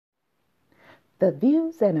The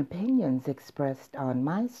views and opinions expressed on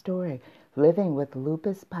My Story Living with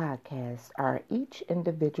Lupus podcast are each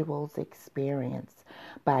individual's experience.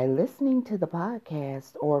 By listening to the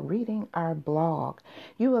podcast or reading our blog,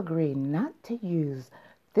 you agree not to use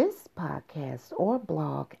this podcast or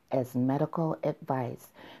blog as medical advice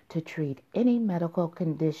to treat any medical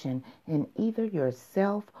condition in either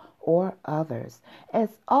yourself or others. As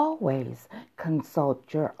always,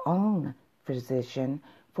 consult your own physician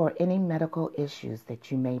for any medical issues that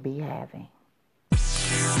you may be having.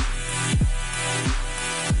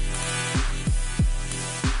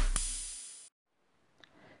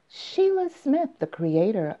 Sheila Smith, the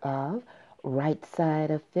creator of Right Side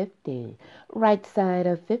of 50. Right Side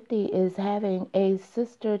of 50 is having a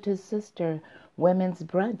sister-to-sister women's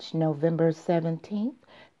brunch November 17th,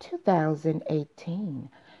 2018.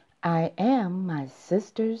 I am my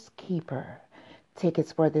sister's keeper.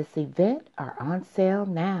 Tickets for this event are on sale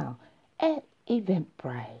now at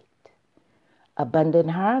Eventbrite.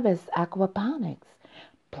 Abundant Harvest Aquaponics,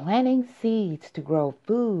 planting seeds to grow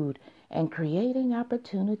food and creating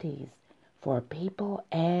opportunities for people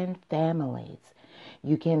and families.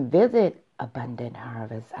 You can visit Abundant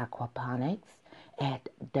Harvest Aquaponics at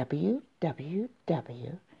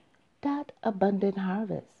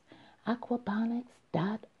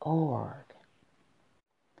www.abundantharvestaquaponics.org.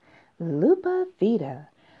 Lupa Vita.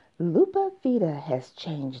 Lupa Vita has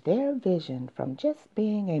changed their vision from just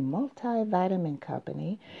being a multivitamin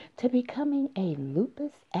company to becoming a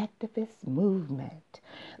lupus activist movement.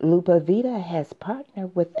 Lupa Vita has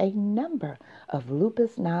partnered with a number of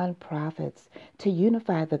lupus nonprofits to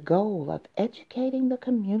unify the goal of educating the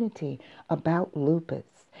community about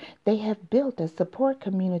lupus. They have built a support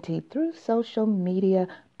community through social media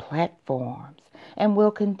platforms and will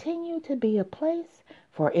continue to be a place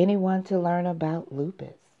for anyone to learn about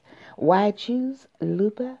lupus. Why choose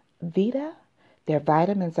Lupa Vita? Their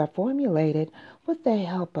vitamins are formulated with the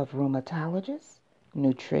help of rheumatologists,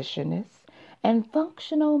 nutritionists, and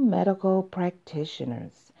functional medical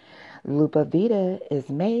practitioners. Lupa Vita is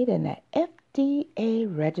made in an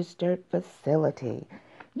FDA-registered facility.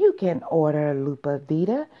 You can order Lupa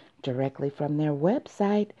Vita directly from their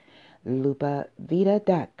website,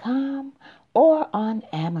 lupavita.com, or on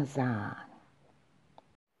Amazon.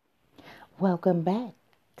 Welcome back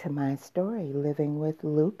to My Story Living with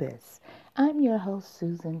Lupus. I'm your host,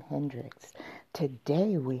 Susan Hendricks.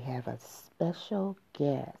 Today we have a special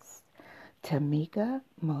guest, Tomaka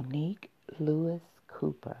Monique Lewis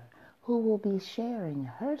Cooper, who will be sharing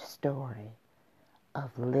her story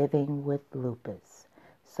of living with lupus.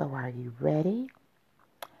 So are you ready?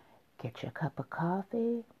 Get your cup of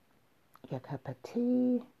coffee, your cup of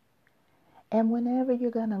tea, and whenever you're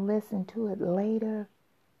going to listen to it later,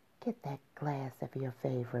 get that glass of your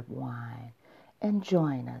favorite wine and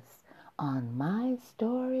join us on My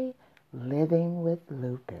Story Living with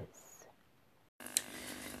Lupus.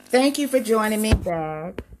 Thank you for joining me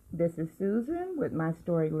back. This is Susan with My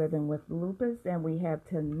Story Living with Lupus, and we have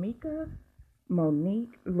Tomaka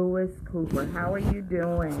Monique Lewis Cooper. How are you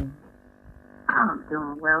doing? I'm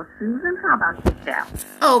doing well, Susan. How about yourself?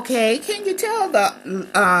 Okay, can you tell the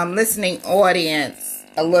listening audience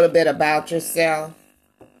a little bit about yourself?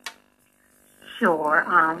 Sure.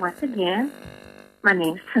 Once again, my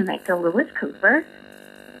name is Tomaka Lewis Cooper.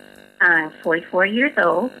 I'm 44 years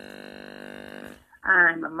old.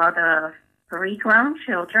 I'm a mother of 3 grown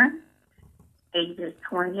children, ages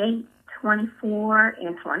 28, 24,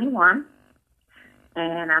 and 21.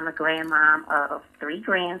 And I'm a grandmom of 3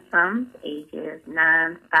 grandsons, ages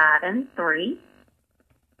 9, 5, and 3.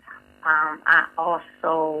 I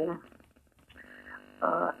also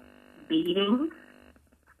beading.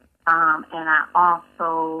 And I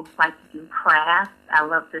also like to do crafts. I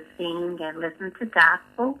love to sing and listen to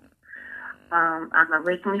gospel. I'm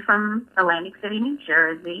originally from Atlantic City, New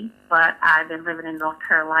Jersey, but I've been living in North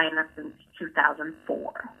Carolina since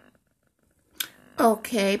 2004.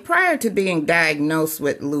 Okay, prior to being diagnosed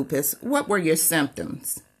with lupus, what were your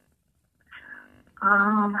symptoms?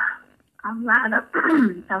 A lot of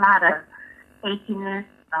achiness.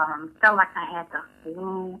 Felt like I had the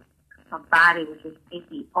flu. My body was just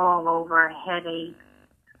achy all over, headache.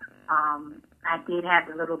 I did have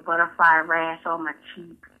a little butterfly rash on my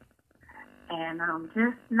cheek. And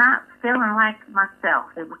just not feeling like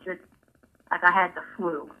myself. It was just like I had the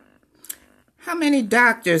flu. How many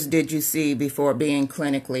doctors did you see before being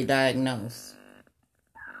clinically diagnosed?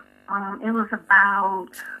 It was about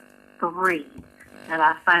 3 that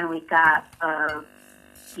I finally got a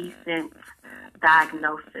decent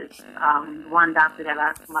diagnosis. One doctor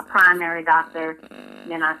my primary doctor,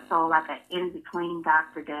 then I saw like an in-between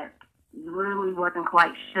doctor that really wasn't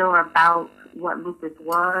quite sure about what lupus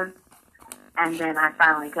was. And then I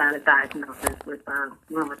finally got a diagnosis with a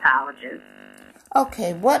rheumatologist.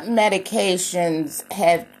 Okay, what medications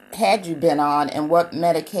had you been on, and what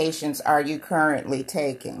medications are you currently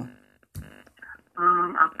taking?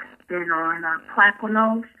 I've been on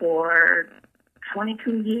Plaquenil for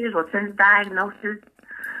 22 years, or since diagnosis.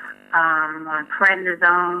 On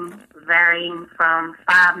prednisone, varying from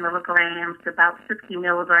 5 milligrams to about 60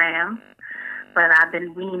 milligrams. But I've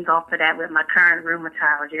been weaned off of that with my current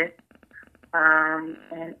rheumatologist. And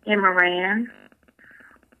Imuran.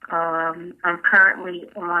 I'm currently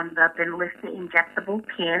on the Benlysta injectable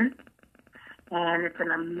pen, and it's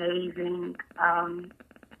an amazing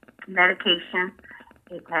medication.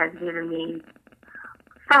 It has given me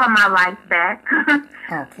some of my life back,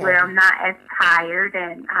 Okay. where I'm not as tired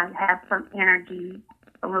and I have some energy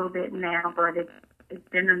a little bit now, but it's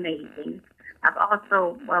been amazing. I've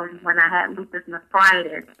also, when I had lupus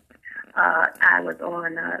nephritis, I was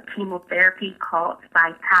on a chemotherapy called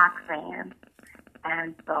Cytoxan,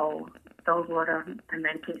 and so those were the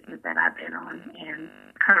medications that I've been on and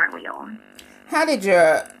currently on. How did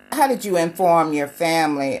you inform your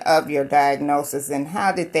family of your diagnosis, and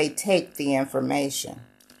how did they take the information?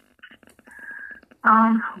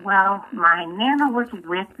 Well, my Nana was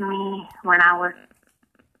with me when I was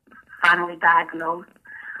finally diagnosed.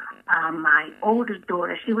 My oldest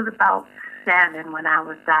daughter, she was about 7 when I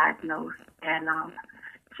was diagnosed, and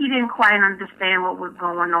she didn't quite understand what was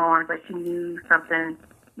going on, but she knew something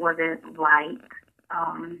wasn't right.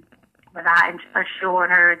 But I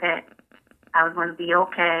assured her that I was going to be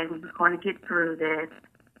okay. We were going to get through this.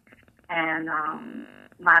 And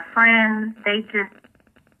my friends,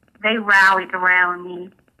 they rallied around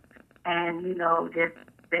me, and just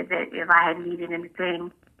said that if I had needed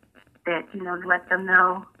anything, that let them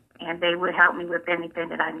know, and they would help me with anything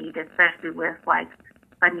that I needed, especially with if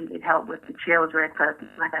I needed help with the children, because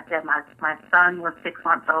like I said, my son was 6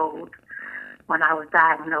 months old when I was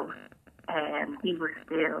diagnosed, and he was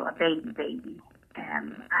still a baby,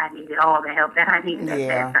 and I needed all the help that I needed at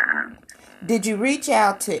that time. Did you reach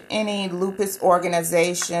out to any lupus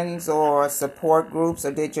organizations or support groups,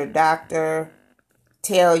 or did your doctor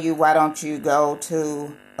tell you, why don't you go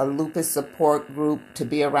to a lupus support group to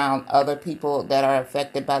be around other people that are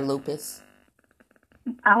affected by lupus?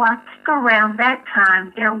 Oh, I think around that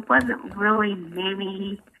time, there wasn't really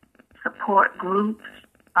many support groups.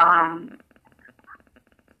 The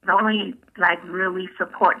only really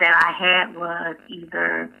support that I had was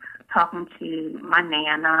either talking to my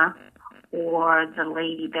Nana or the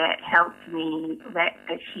lady that helped me, that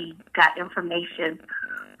she got information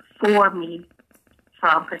for me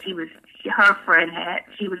from, because her friend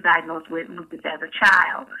she was diagnosed with lupus as a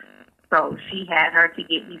child. So she had her to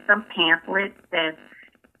get me some pamphlets that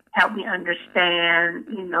helped me understand,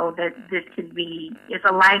 that this it's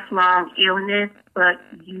a lifelong illness, but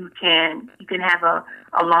you can have a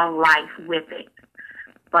long life with it.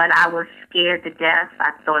 But I was scared to death.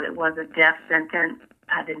 I thought it was a death sentence.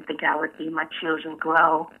 I didn't think I would see my children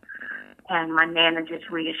grow. And my Nana just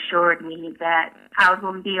reassured me that I was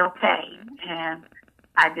going to be okay. And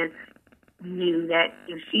I just knew that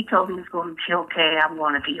if she told me it was going to be okay, I'm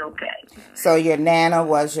going to be okay. So your Nana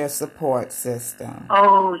was your support system?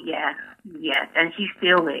 Oh, yes, and she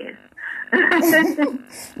still is.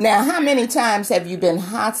 Now, how many times have you been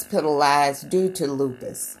hospitalized due to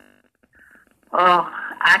lupus? Oh,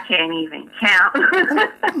 I can't even count.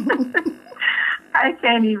 I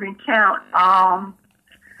can't even count.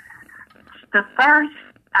 The first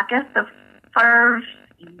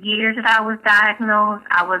year that I was diagnosed,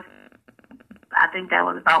 I think that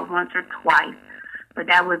was about once or twice, but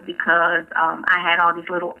that was because I had all these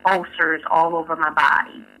little ulcers all over my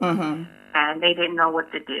body, and they didn't know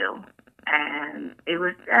what to do. And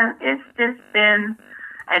it's just been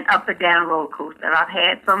an up and down roller coaster. I've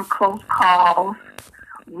had some close calls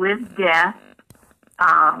with death.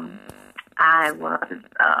 I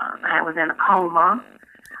was in a coma.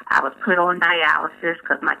 I was put on dialysis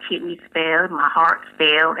because my kidneys failed, my heart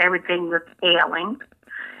failed, everything was failing.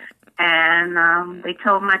 And they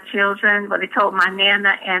told my children, they told my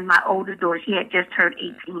Nana and my older daughter, she had just turned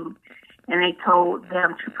 18, and they told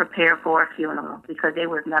them to prepare for a funeral because there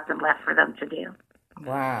was nothing left for them to do.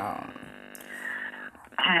 Wow.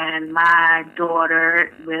 And my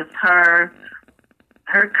daughter, with her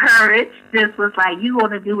courage, just was like, you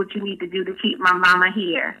want to do what you need to do to keep my mama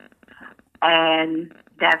here. And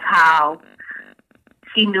that's how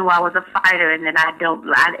she knew I was a fighter and that I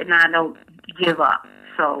don't give up.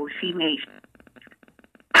 So she made sure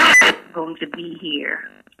she was going to be here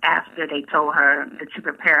after they told her to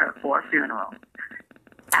prepare for a funeral.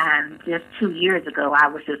 And just 2 years ago, I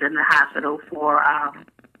was just in the hospital for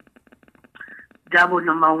double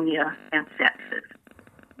pneumonia and sepsis.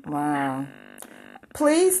 Wow.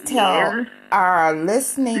 Please tell Yes. our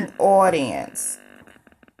listening audience,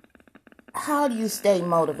 how do you stay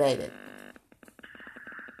motivated?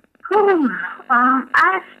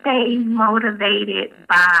 I stay motivated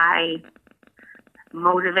by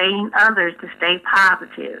motivating others to stay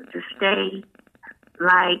positive, to stay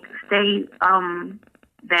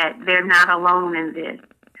that they're not alone in this.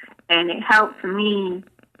 And it helps me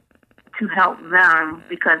to help them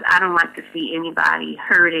because I don't like to see anybody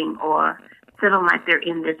hurting or feeling like they're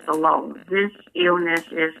in this alone. This illness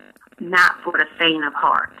is not for the faint of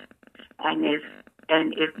heart. And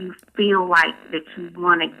if you feel like that you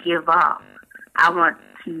want to give up, I want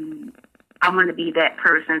to be that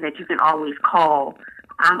person that you can always call.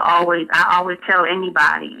 I always tell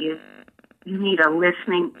anybody, if you need a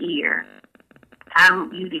listening ear,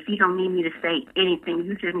 if you don't need me to say anything,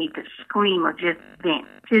 you just need to scream or just vent.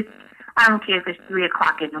 I don't care if it's 3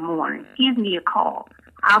 o'clock in the morning. Give me a call.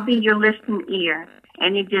 I'll be your listening ear,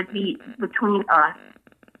 and it just be between us.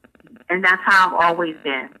 And that's how I've always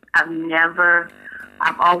been.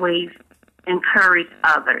 I've always encouraged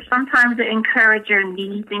others. Sometimes the encourager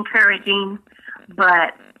needs encouraging,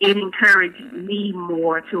 but it encouraged me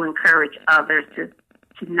more to encourage others to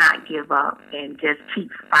not give up and just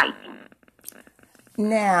keep fighting.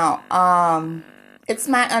 Now, it's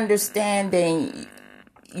my understanding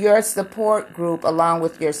your support group, along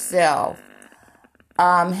with yourself,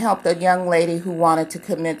 helped a young lady who wanted to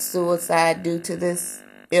commit suicide due to this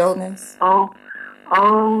illness.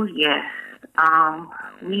 Oh yes.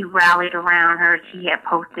 We rallied around her. She had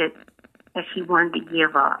posted that she wanted to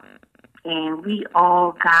give up, and we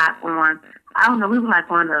all got on. I don't know. We were like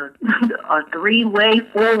on a 3-way,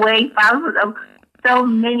 4-way, 5-way. So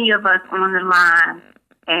many of us on the line,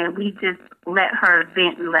 and we just let her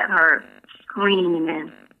vent and let her scream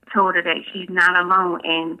and told her that she's not alone.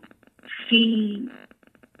 And she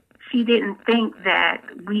didn't think that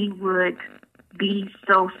we would be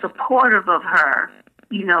so supportive of her.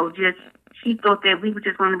 She thought that we were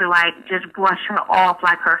just going to be like, just brush her off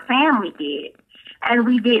like her family did. And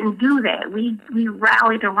we didn't do that. We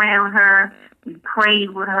rallied around her. We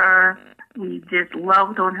prayed with her. We just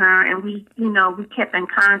loved on her. And we kept in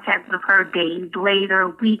contact with her days later,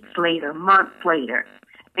 weeks later, months later.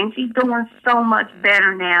 And she's doing so much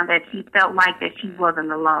better now that she felt like that she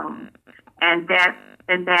wasn't alone. And that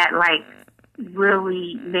like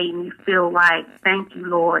really made me feel like, thank you,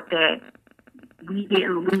 Lord, that we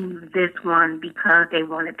didn't lose this one because they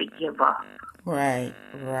wanted to give up. Right.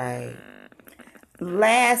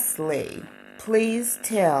 Lastly, please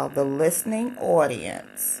tell the listening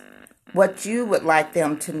audience what you would like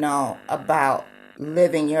them to know about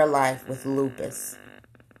living your life with lupus.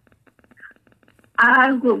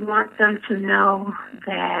 I would want them to know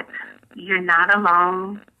that you're not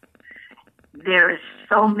alone. There are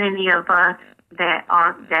so many of us that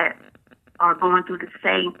are going through the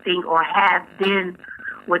same thing or have been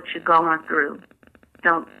what you're going through.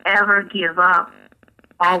 Don't ever give up.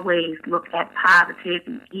 Always look at positive,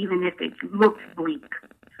 even if it looks bleak.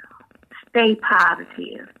 Stay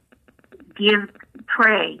positive.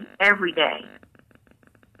 Pray every day.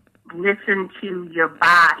 Listen to your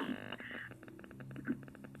body.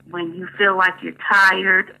 When you feel like you're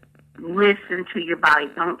tired, listen to your body.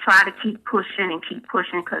 Don't try to keep pushing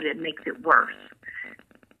because it makes it worse.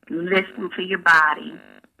 Listen to your body.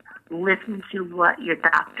 Listen to what your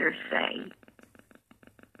doctors say.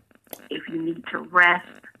 If you need to rest.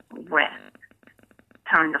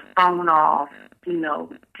 Turn the phone off.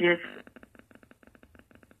 Just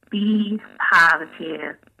be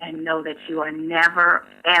positive and know that you are never,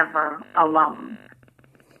 ever alone.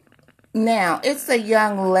 Now, it's a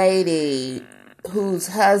young lady whose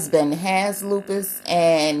husband has lupus,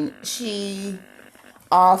 and she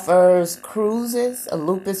offers cruises, a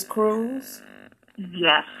lupus cruise.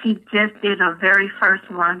 Yes, she just did her very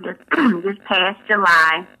first one this past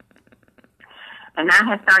July. And I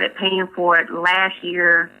had started paying for it last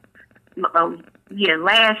year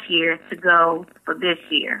to go for this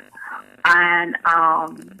year. And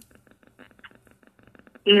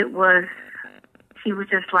she was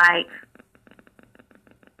just like,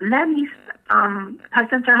 let me,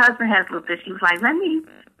 since her husband has lupus, she was like, let me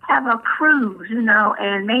have a cruise,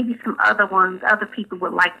 and maybe some other people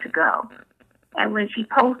would like to go. And when she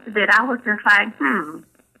posted it, I was just like,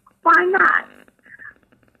 why not?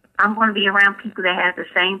 I'm going to be around people that have the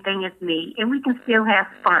same thing as me, and we can still have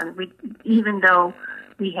fun, even though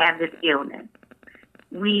we have this illness.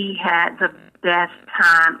 We had the best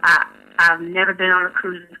time. I've never been on a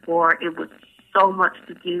cruise before. It was so much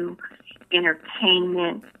to do.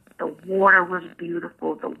 Entertainment, the water was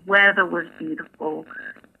beautiful, the weather was beautiful.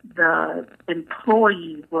 The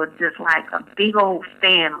employees were just like a big old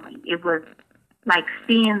family. It was like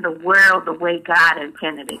seeing the world the way God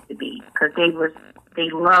intended it to be, because they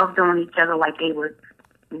loved on each other like they were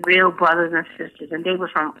real brothers and sisters, and they were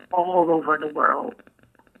from all over the world.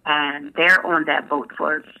 And they're on that boat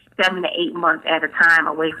for 7 to 8 months at a time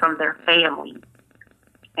away from their families.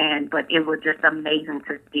 But it was just amazing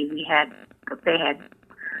to see.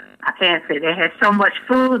 I can't say they had so much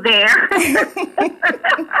food there.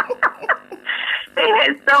 They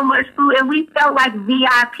had so much food, and we felt like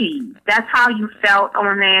VIPs. That's how you felt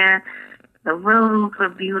on there. The rooms were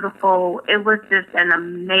beautiful. It was just an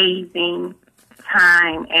amazing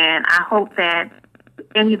time, and I hope that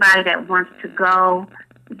anybody that wants to go,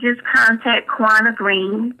 just contact Quanah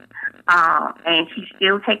Green, and she's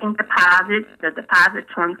still taking deposits. The deposit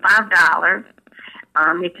 $25.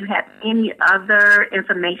 If you have any other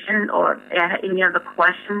information or any other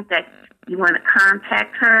questions that you want to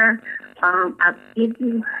contact her, I'll give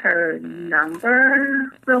you her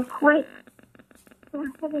number real quick. I wrote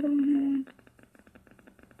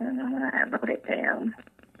it down.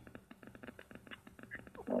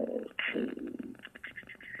 Okay.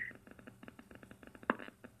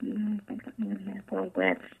 I think I'm going to have her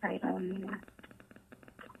website on there.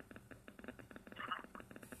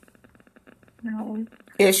 No.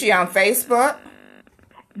 Is she on Facebook?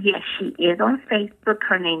 Yes, she is on Facebook.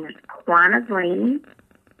 Her name is Quanah Green.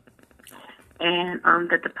 And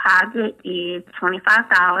the deposit is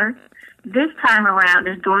 $25. This time around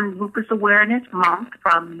is during Lupus Awareness Month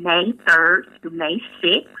from May 3rd to May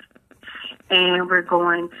 6th. And we're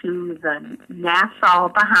going to the Nassau,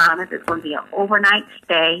 Bahamas. It's going to be an overnight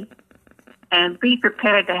stay. And be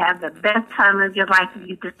prepared to have the best time of your life if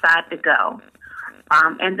you decide to go.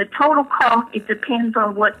 And the total cost, it depends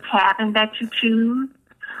on what cabin that you choose.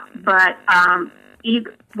 But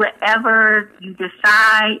whatever you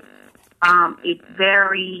decide, it's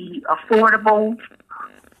very affordable.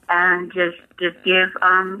 And just give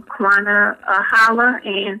Quanah a holler,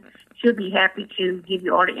 and she'll be happy to give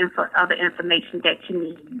you all the other information that you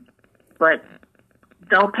need. But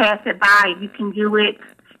don't pass it by. If you can do it,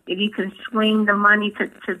 if you can swing the money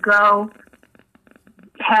to go,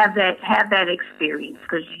 have that experience,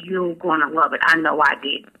 because you're going to love it. I know I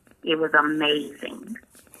did. It was amazing.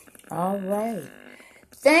 All right.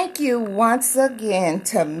 Thank you once again,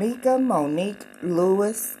 Tomaka Monique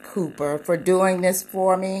Lewis Cooper, for doing this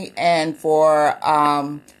for me and for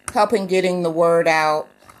helping getting the word out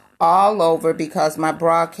all over, because my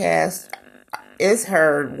broadcast is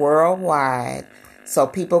heard worldwide, so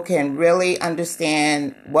people can really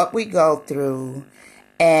understand what we go through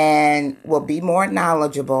and will be more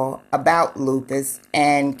knowledgeable about lupus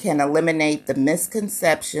and can eliminate the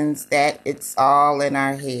misconceptions that it's all in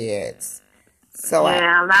our heads. So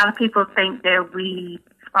yeah, a lot of people think that we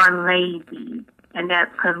are lazy, and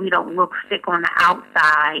that's because we don't look sick on the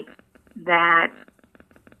outside, that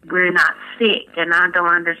we're not sick. And I don't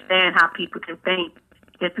understand how people can think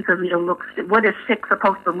just because we don't look sick. What is sick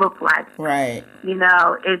supposed to look like? Right. You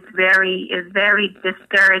know, it's very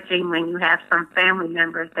discouraging when you have some family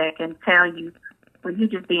members that can tell you, well, you're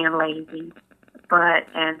just being lazy. But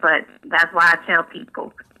that's why I tell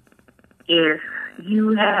people, if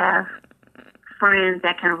you have friends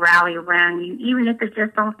that can rally around you, even if it's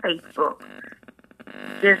just on Facebook,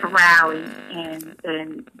 just rally,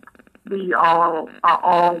 and we all are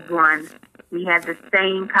all one. We have the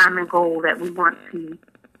same common goal, that we want to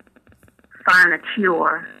find a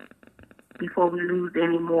cure before we lose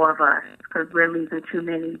any more of us, because we're losing too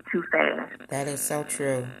many too fast. That is so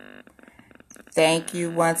true. Thank you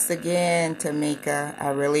once again, Tomaka. I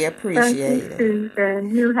really appreciate it. Thank you,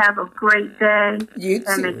 Susan. You have a great day. You too.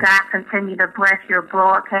 And may God continue to bless your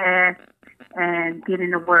broadcast and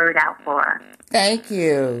getting the word out for us. Thank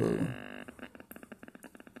you.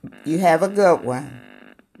 You have a good one.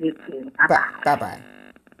 You too. Bye-bye. Bye-bye.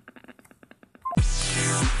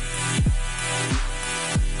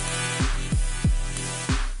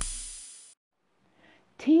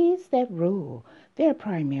 Teas that rule. Their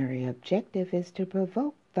primary objective is to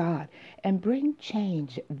provoke thought and bring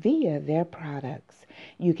change via their products.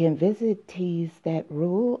 You can visit Teas That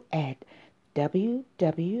Rule at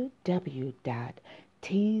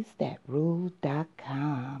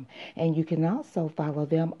www.teasthatrule.com, and you can also follow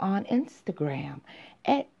them on Instagram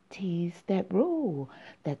at Teas That Rule.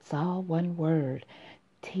 That's all one word.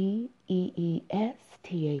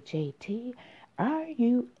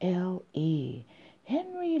 TEESTHATRULE.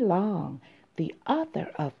 Henry Long, the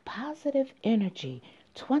author of Positive Energy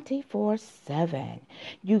 24/7.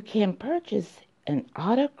 You can purchase an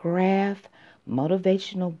autographed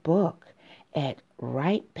motivational book at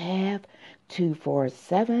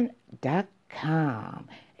rightpath247.com.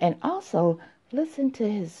 And also listen to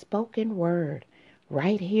his spoken word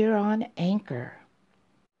right here on Anchor.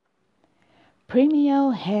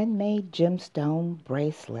 Premio Handmade Gemstone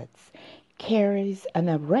Bracelets carries an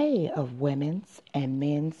array of women's and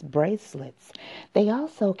men's bracelets. They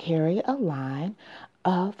also carry a line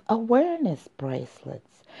of awareness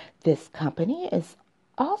bracelets. This company is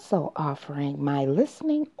also offering my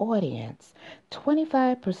listening audience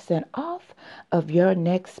 25% off of your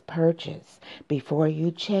next purchase. Before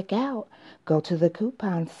you check out, go to the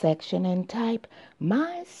coupon section and type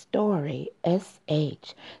My Story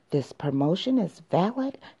SH. This promotion is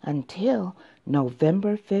valid until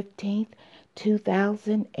November 15th,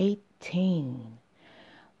 2018.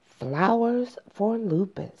 Flowers for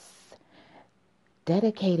Lupus,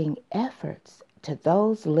 dedicating efforts to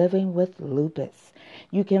those living with lupus.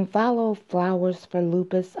 You can follow Flowers for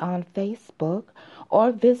Lupus on Facebook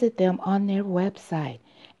or visit them on their website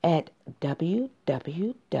at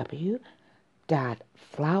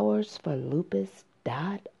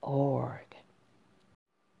www.flowersforlupus.org.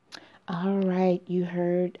 All right, you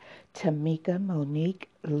heard Tomaka Monique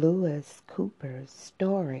Lewis Cooper's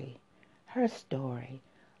story, her story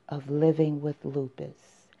of living with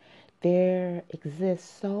lupus. There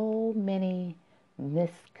exist so many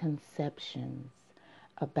misconceptions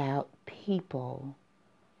about people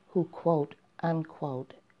who quote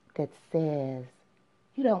unquote that says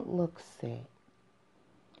you don't look sick.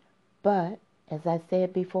 But as I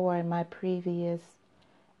said before in my previous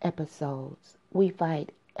episodes, we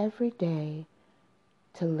fight every day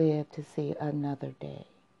to live to see another day.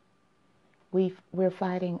 We're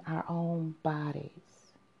fighting our own bodies.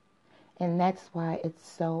 And that's why it's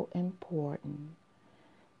so important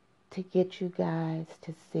to get you guys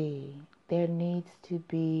to see there needs to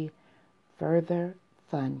be further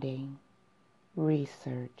funding,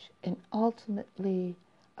 research, and ultimately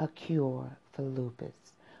a cure for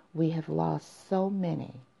lupus. We have lost so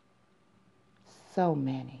many.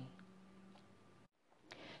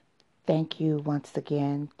 Thank you once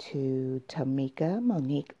again to Tomaka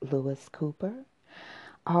Monique Lewis Cooper.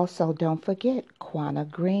 Also, don't forget Quanah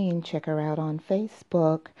Green. Check her out on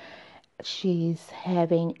Facebook. She's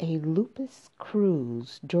having a lupus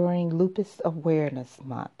cruise during Lupus Awareness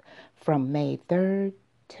Month from May 3rd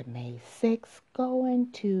to May 6th,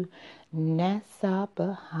 going to Nassau,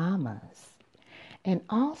 Bahamas. And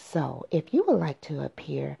also, if you would like to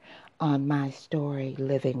appear on my story,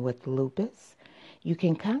 Living with Lupus, you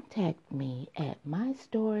can contact me at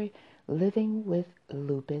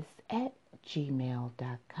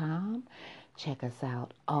mystorylivingwithlupus@gmail.com. Check us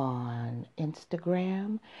out on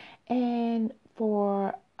Instagram. And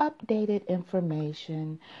for updated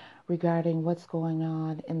information regarding what's going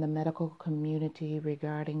on in the medical community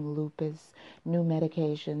regarding lupus, new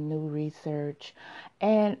medication, new research,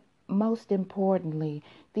 and most importantly,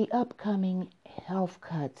 the upcoming health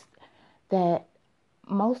cuts that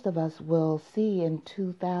most of us will see in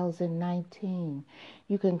 2019.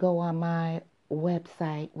 You can go on my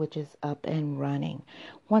website, which is up and running.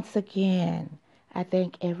 Once again, I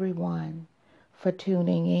thank everyone for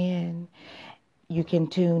tuning in. You can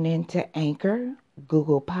tune into Anchor,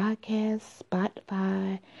 Google Podcasts,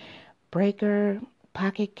 Spotify, Breaker,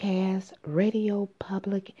 Pocket Cast, Radio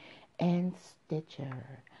Public, and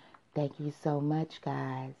Stitcher. Thank you so much,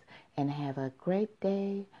 guys, and have a great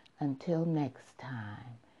day. Until next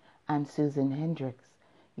time, I'm Susan Hendricks,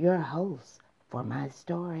 your host for my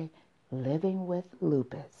story, Living with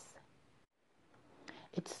Lupus.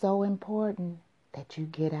 It's so important that you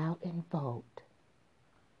get out and vote.